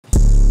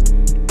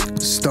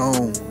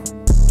stone.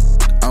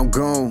 I'm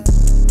gone.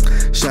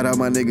 Shout out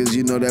my niggas,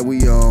 you know that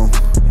we on.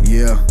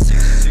 Yeah.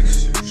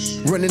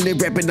 Running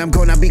and rapping, I'm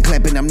gonna be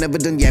clapping. I'm never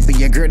done yapping.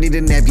 Your girl need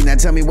a napkin. Now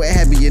tell me what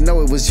happened. You know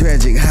it was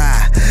tragic.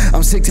 Ha!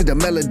 I'm sick to the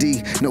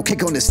melody. No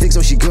kick on the stick,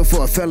 so she good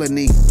for a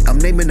felony. I'm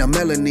naming her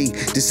Melanie.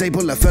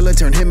 Disable a fella,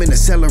 turn him into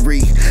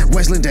celery.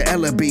 Wesleyan to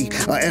Ellaby,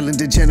 or Ellen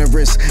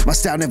DeGeneres. My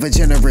style never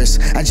generous.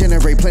 I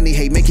generate plenty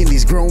hate, making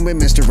these grown men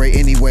menstruate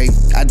anyway.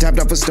 I dived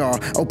off a star,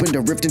 opened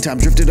a rift in time,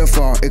 drifted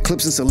afar.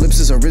 Eclipses,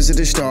 ellipses, or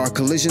visited star.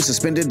 Collision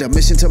suspended, a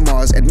mission to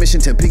Mars.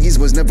 Admission to piggies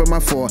was never my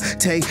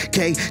forte.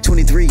 K,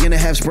 23 and a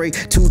half spray,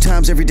 2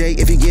 times every day.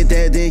 If you get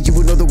that, then you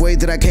will know the way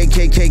that I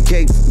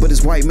KKKK. But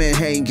it's white man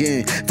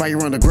hanging.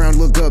 Fire on the ground,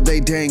 look up, they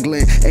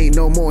dangling. Ain't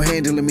no more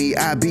handling me.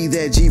 I be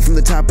that G from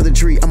the top of the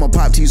tree. I'ma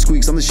pop to you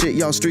squeaks. I'm the shit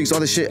y'all streaks. All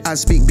the shit I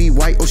speak be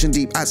white, ocean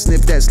deep. I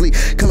sniff that sleep.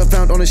 Color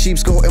found on a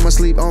sheep's skull in my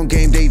sleep on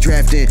game day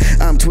drafting.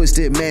 I'm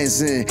Twisted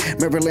Manson.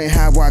 Maryland,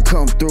 how I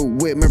come through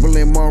with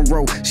Marilyn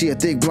Monroe. She a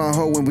thick blonde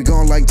hoe and we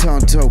gone like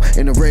Tonto.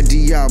 In the red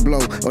Diablo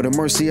or the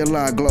Mercy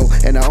Allah glow.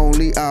 And the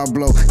only I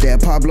blow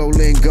that Pablo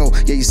lingo.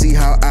 Yeah, you see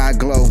how I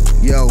glow.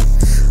 Yo.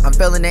 I'm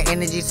feeling the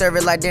energy, serve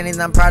it like Denny's.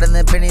 I'm proud of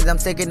the pennies. I'm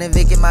sick and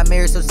Vicky. My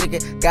mirror so sick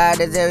it. God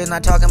is there,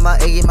 not talking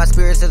about Iggy. My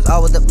spirit is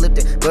always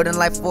uplifted. Building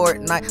like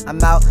Fortnite.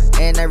 I'm out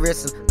and I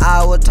risk.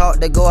 I will talk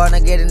to go out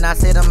and get it. And I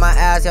sit on my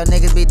ass. Y'all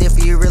niggas be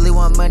different. You really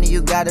want money,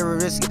 you gotta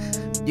risk it.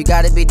 You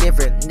gotta be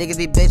different. Niggas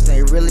be bitching,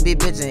 they really be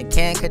bitching.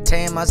 Can't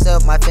contain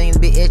myself, my fingers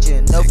be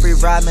itching. No free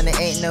rhyming, it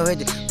ain't no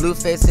hitching.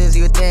 Blueface is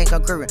you think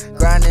I'm current.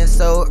 Grinding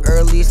so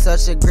early,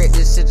 such a great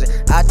decision.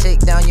 I take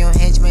down your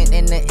henchman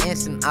in the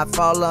instant. I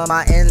follow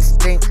my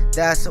instinct,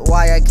 that's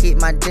why I keep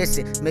my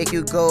distance. Make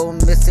you go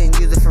missing,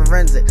 use a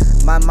forensic.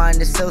 My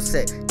mind is so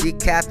set.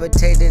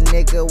 Decapitated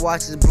nigga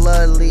watches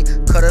blood leak.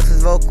 Cut off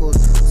his vocals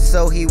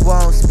so he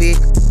won't speak.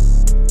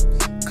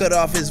 Cut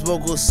off his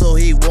vocals so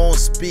he won't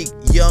speak.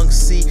 Young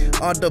C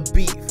on the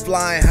beat,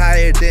 flying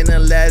higher than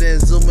Aladdin.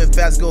 Zooming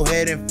fast, go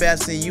ahead and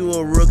fasten. You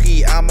a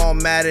rookie, I'm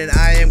on Madden.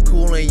 I am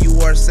cool and you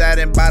are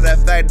saddened by the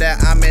fact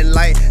that I'm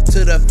enlightened.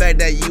 To the fact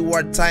that you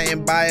are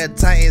tightened by a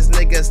Titans.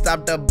 Nigga,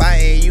 stop the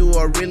biting. You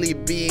are really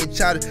being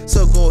childish.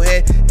 So go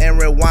ahead and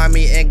rewind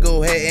me and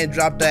go ahead and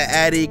drop the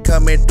addy.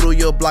 Coming through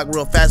your block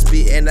real fast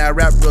beat and I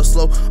rap real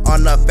slow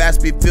on the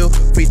fast beat. Feel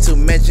free to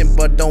mention,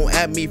 but don't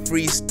at me.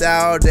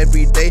 Freestyled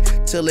every day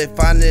till it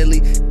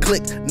finally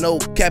click. No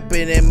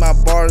capping in my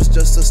bars,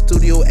 just a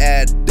studio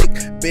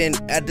addict. Been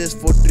at this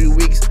for 3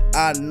 weeks.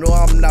 I know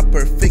I'm not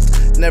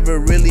perfect, never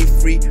really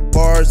free.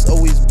 Bars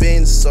always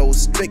been so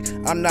strict.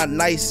 I'm not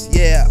nice,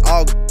 yeah,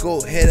 I'll go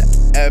ahead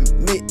and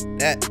admit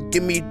that.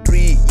 Give me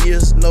 3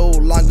 years, no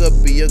longer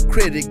be a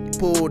critic.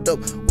 Pulled up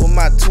with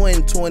my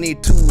twin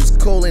 22s,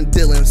 Cole and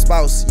Dylan,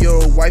 spouse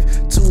your wife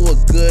to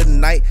a good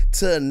night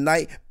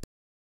tonight.